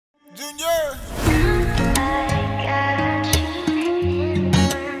Junior.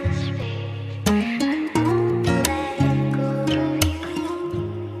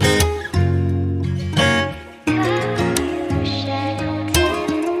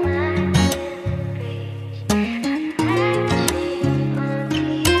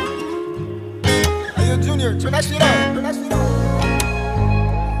 Junior, turn that shit up, turn that shit up.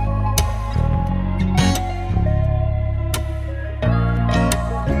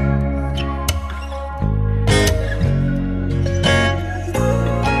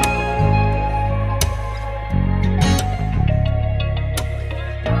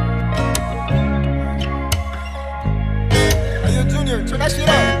 Hey, Junior, turn that shit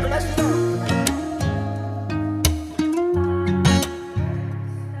up, turn that shit up.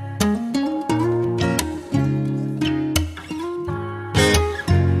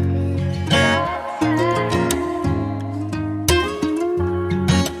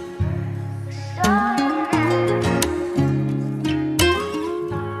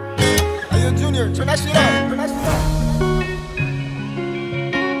 Junior, turn that shit up, turn that shit up.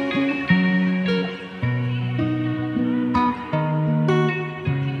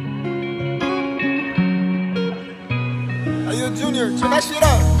 Hey, yo, Junior, turn that shit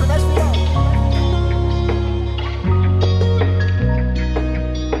up, turn that shit up.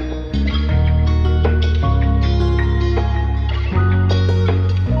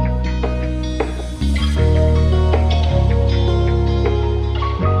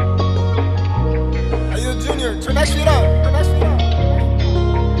 Turn that shit up, turn that shit up.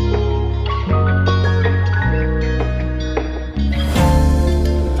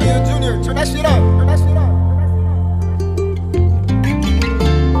 Hey, Junior, turn that shit up, turn that shit up.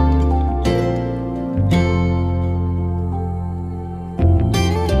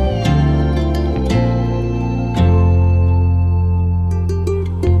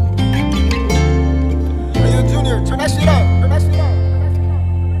 Hey, Junior, turn that shit up, turn that shit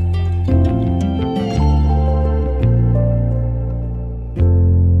up.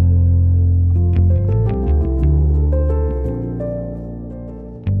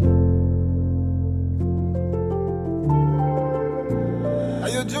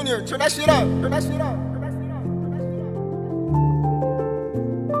 Junior, turn that shit up, turn that shit up.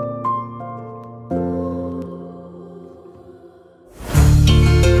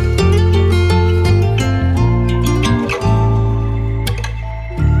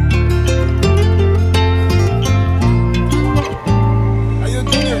 Hey,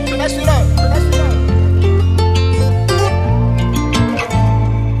 Junior, turn that shit up, turn that shit up.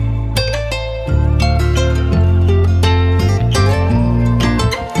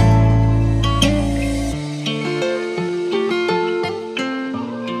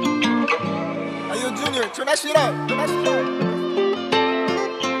 Junior, turn that shit up, turn that shit up.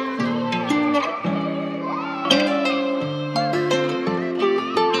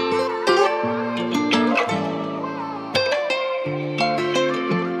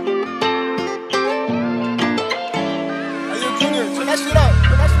 Hey, Junior, turn that shit up,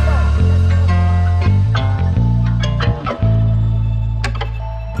 turn that shit up.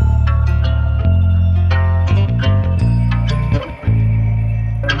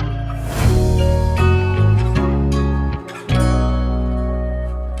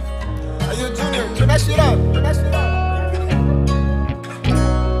 Junior, turn that shit up, turn that shit up.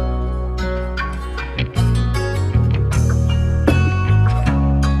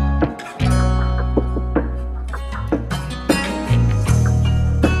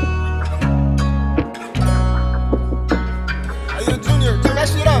 Hey, Junior, turn that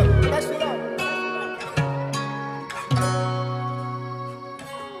shit up, turn that shit up.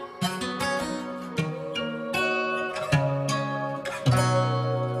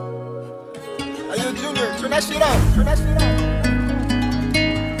 Hey, Junior, turn that shit up, turn that shit up.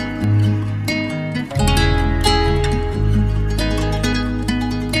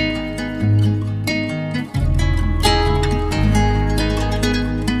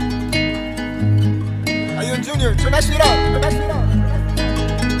 Hey, Junior, turn that shit up, turn that shit up.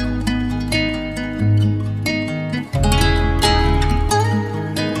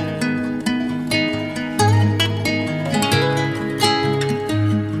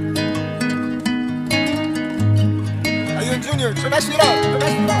 Junior, turn that shit up, turn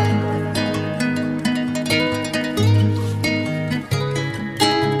that shit up.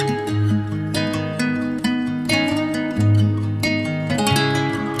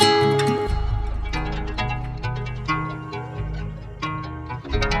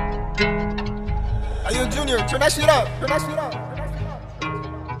 Hey, Junior, turn that shit up, turn that shit up.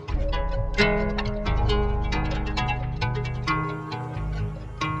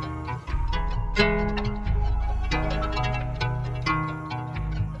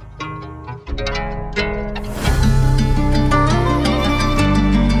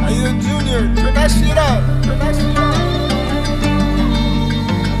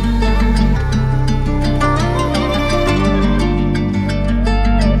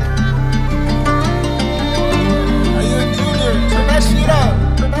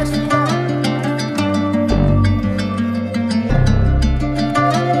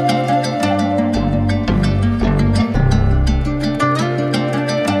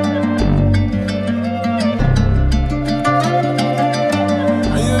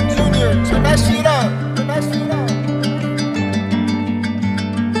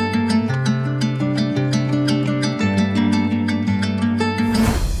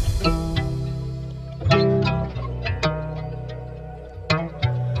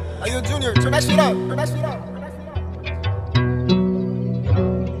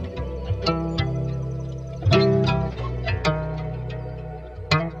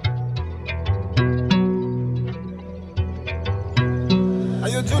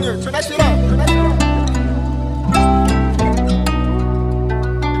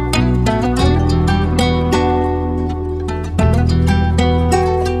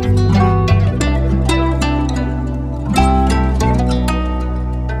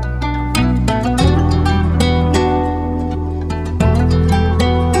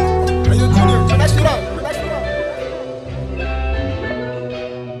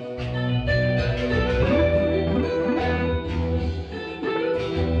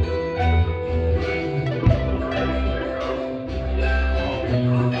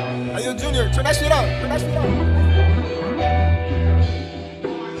 Hey, yo, Junior, turn that shit up. Turn that shit up.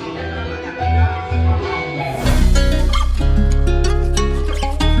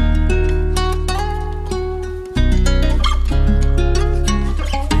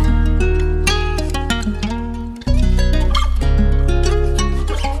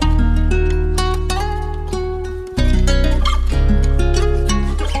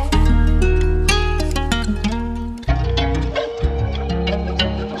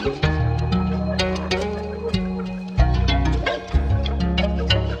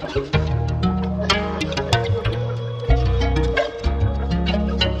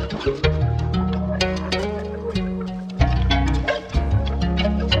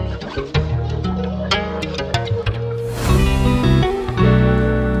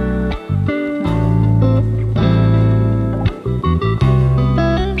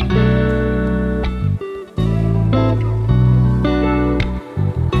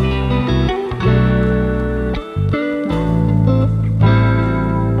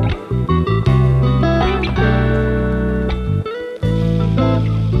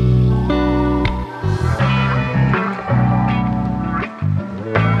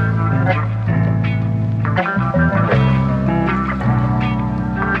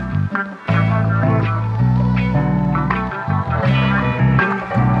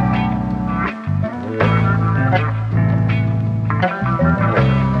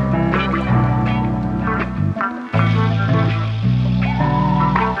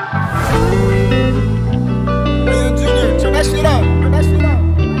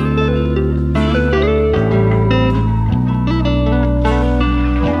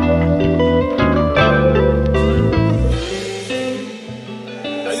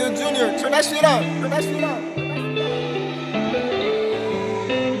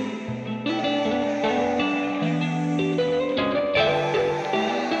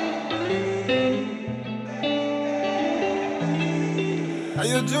 Hey,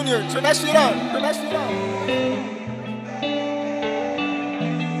 yo, Junior, turn that shit up. Turn that shit up.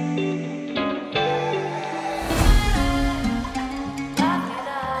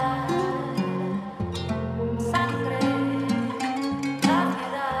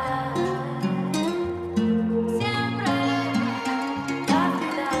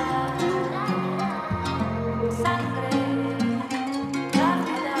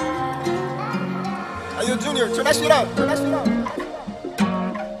 Hey, yo, Junior, turn that shit up. Turn that shit up.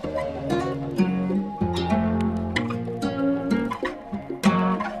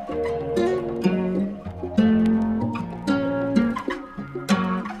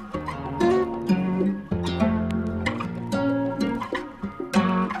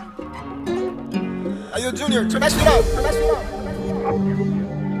 Hey, yo, Junior, turn that shit up. Turn that shit up.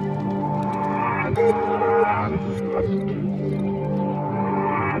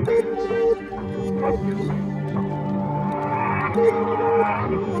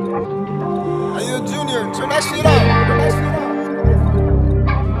 Hey, yo, Junior, turn that shit up. Turn that shit up. That shit up.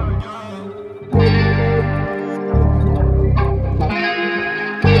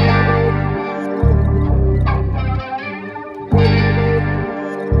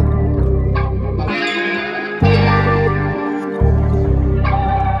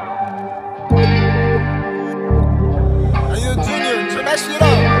 That shit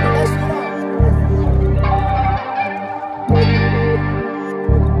up.